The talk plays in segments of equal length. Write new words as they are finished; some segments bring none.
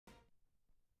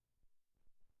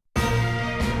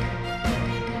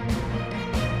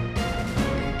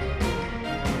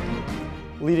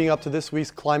Leading up to this week's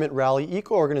climate rally,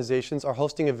 eco-organizations are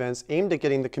hosting events aimed at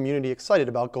getting the community excited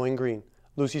about going green.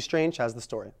 Lucy Strange has the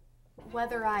story.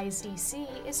 Weatherize DC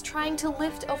is trying to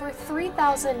lift over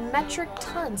 3,000 metric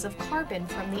tons of carbon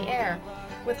from the air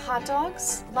with hot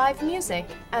dogs, live music,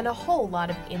 and a whole lot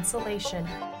of insulation.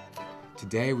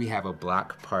 Today we have a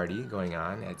block party going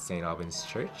on at St. Albans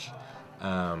Church.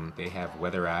 They have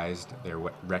weatherized their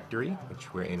rectory,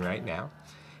 which we're in right now,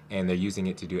 and they're using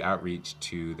it to do outreach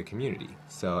to the community.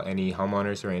 So any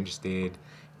homeowners who are interested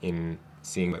in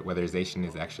seeing what weatherization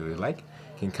is actually like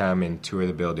can come and tour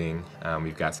the building.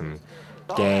 We've got some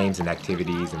games and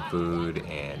activities and food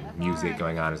and music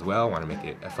going on as well. Want to make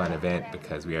it a fun event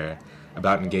because we are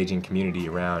about engaging community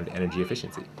around energy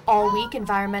efficiency. All week,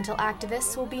 environmental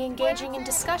activists will be engaging in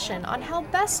discussion on how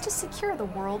best to secure the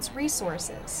world's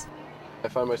resources. I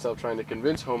find myself trying to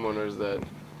convince homeowners that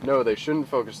no, they shouldn't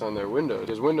focus on their windows,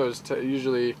 because windows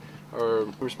usually are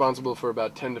responsible for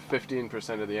about 10 to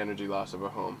 15% of the energy loss of a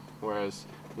home, whereas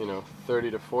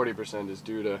 30 to 40% is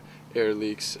due to air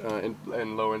leaks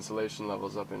and low insulation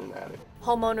levels up in an attic.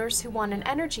 Homeowners who want an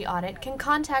energy audit can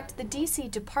contact the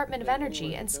DC Department of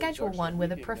Energy and schedule one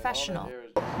with a professional.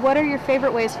 What are your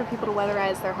favorite ways for people to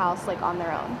weatherize their house, like on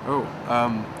their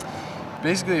own?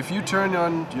 Basically, if you turn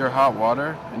on your hot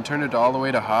water and turn it all the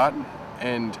way to hot,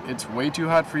 and it's way too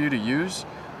hot for you to use,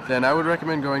 then I would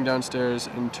recommend going downstairs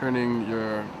and turning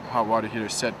your hot water heater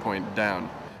set point down,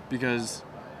 because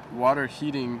water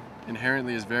heating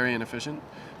inherently is very inefficient,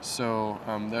 so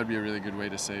that would be a really good way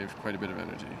to save quite a bit of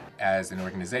energy. As an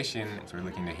organization, we're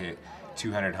looking to hit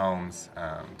 200 homes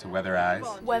to weatherize.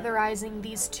 Weatherizing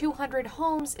these 200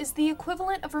 homes is the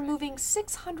equivalent of removing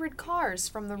 600 cars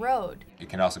from the road. It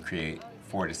can also create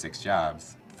 4 to 6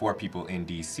 jobs for people in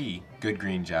DC, good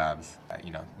green jobs.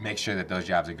 Make sure that those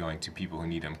jobs are going to people who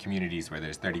need them, communities where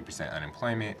there's 30%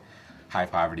 unemployment, high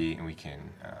poverty, and we can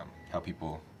help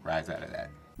people rise out of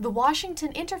that. The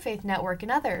Washington Interfaith Network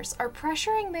and others are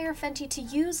pressuring Mayor Fenty to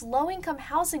use low-income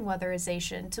housing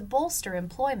weatherization to bolster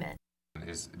employment.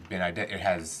 It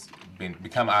has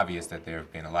become obvious that there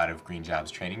have been a lot of green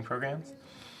jobs training programs.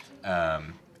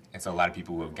 And so a lot of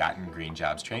people who have gotten green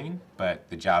jobs training, but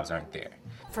the jobs aren't there.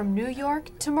 From New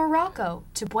York to Morocco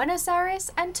to Buenos Aires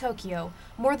and Tokyo,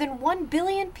 more than 1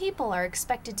 billion people are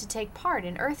expected to take part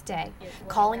in Earth Day,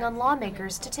 calling on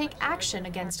lawmakers to take action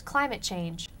against climate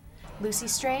change. Lucy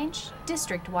Strange,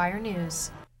 District Wire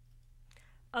News.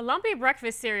 A lumpy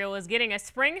breakfast cereal is getting a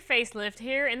spring facelift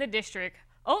here in the district.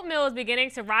 Oatmeal is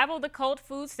beginning to rival the cult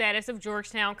food status of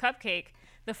Georgetown Cupcake.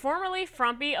 The formerly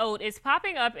frumpy oat is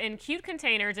popping up in cute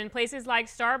containers in places like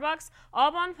Starbucks, Au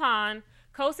Bon Pain,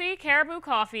 Cozy Caribou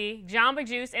Coffee, Jamba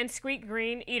Juice, and Squeak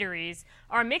Green eateries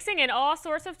are mixing in all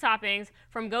sorts of toppings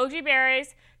from goji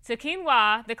berries to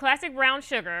quinoa, the classic brown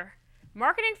sugar.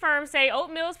 Marketing firms say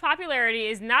oatmeal's popularity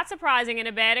is not surprising in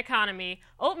a bad economy.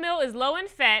 Oatmeal is low in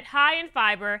fat, high in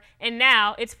fiber, and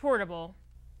now it's portable.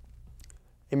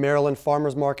 A Maryland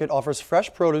farmers market offers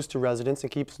fresh produce to residents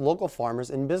and keeps local farmers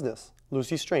in business.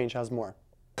 Lucy Strange has more.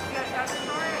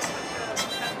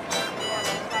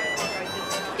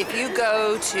 If you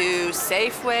go to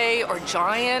Safeway or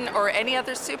Giant or any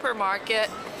other supermarket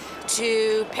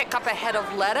to pick up a head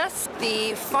of lettuce,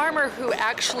 the farmer who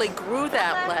actually grew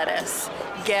that lettuce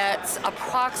gets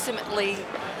approximately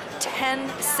 10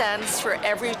 cents for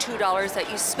every $2 that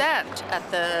you spend at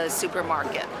the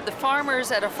supermarket. The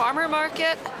farmers at a farmer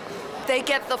market, they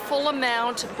get the full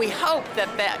amount. We hope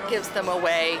that that gives them a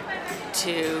way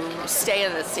to stay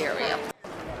in this area.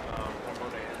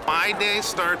 My day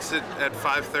starts at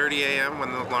 5:30 a.m.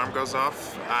 when the alarm goes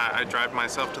off. I drive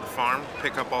myself to the farm,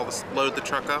 pick up load the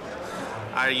truck up.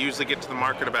 I usually get to the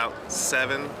market about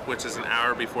 7, which is an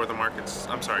hour before the market's,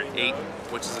 8,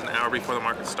 which is an hour before the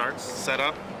market starts. Set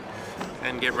up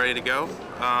and get ready to go.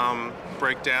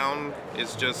 Breakdown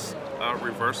is just a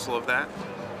reversal of that.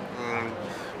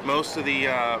 Most of the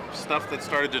stuff that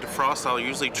started to defrost, I'll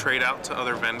usually trade out to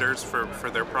other vendors for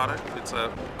their product. It's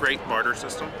a great barter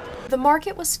system. The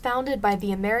market was founded by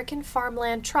the American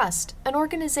Farmland Trust, an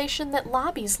organization that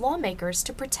lobbies lawmakers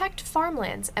to protect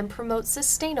farmlands and promote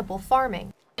sustainable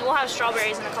farming. We'll have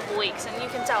strawberries in a couple weeks, and you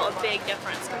can tell a big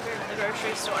difference compared to the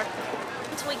grocery store.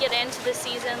 Once we get into the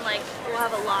season, we'll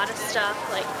have a lot of stuff,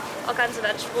 like all kinds of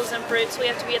vegetables and fruits. We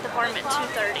have to be at the farm at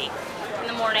 2:30 in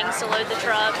the mornings to load the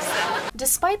trucks.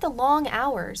 Despite the long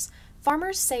hours,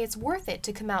 farmers say it's worth it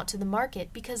to come out to the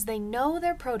market because they know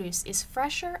their produce is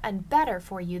fresher and better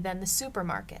for you than the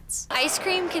supermarkets. Ice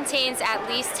cream contains at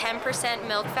least 10%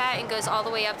 milk fat and goes all the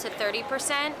way up to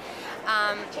 30%.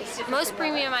 Most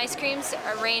premium ice creams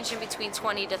range in between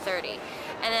 20 to 30.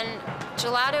 And then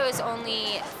gelato is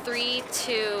only 3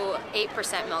 to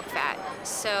 8% milk fat,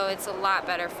 so it's a lot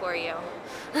better for you.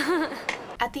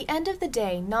 At the end of the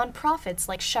day, nonprofits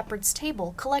like Shepherd's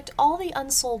Table collect all the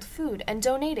unsold food and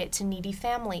donate it to needy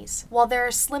families. While there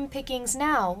are slim pickings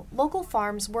now, local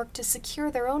farms work to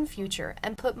secure their own future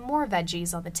and put more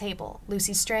veggies on the table.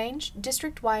 Lucy Strange,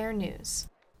 District Wire News.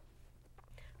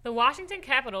 The Washington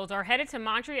Capitals are headed to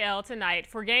Montreal tonight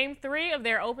for Game 3 of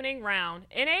their opening round.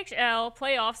 NHL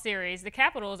playoff series, the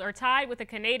Capitals are tied with the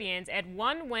Canadiens at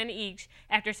 1 win each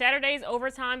after Saturday's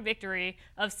overtime victory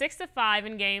of 6-5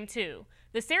 in Game 2.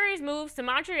 The series moves to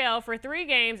Montreal for 3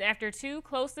 games after 2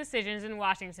 close decisions in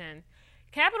Washington.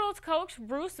 Capitals coach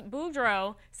Bruce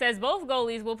Boudreau says both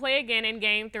goalies will play again in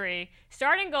Game 3.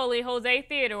 Starting goalie Jose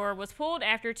Theodore was pulled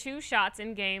after 2 shots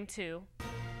in Game 2.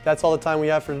 That's all the time we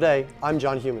have for today. I'm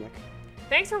John Humanick.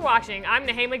 Thanks for watching. I'm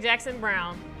Nehema Jackson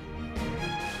Brown.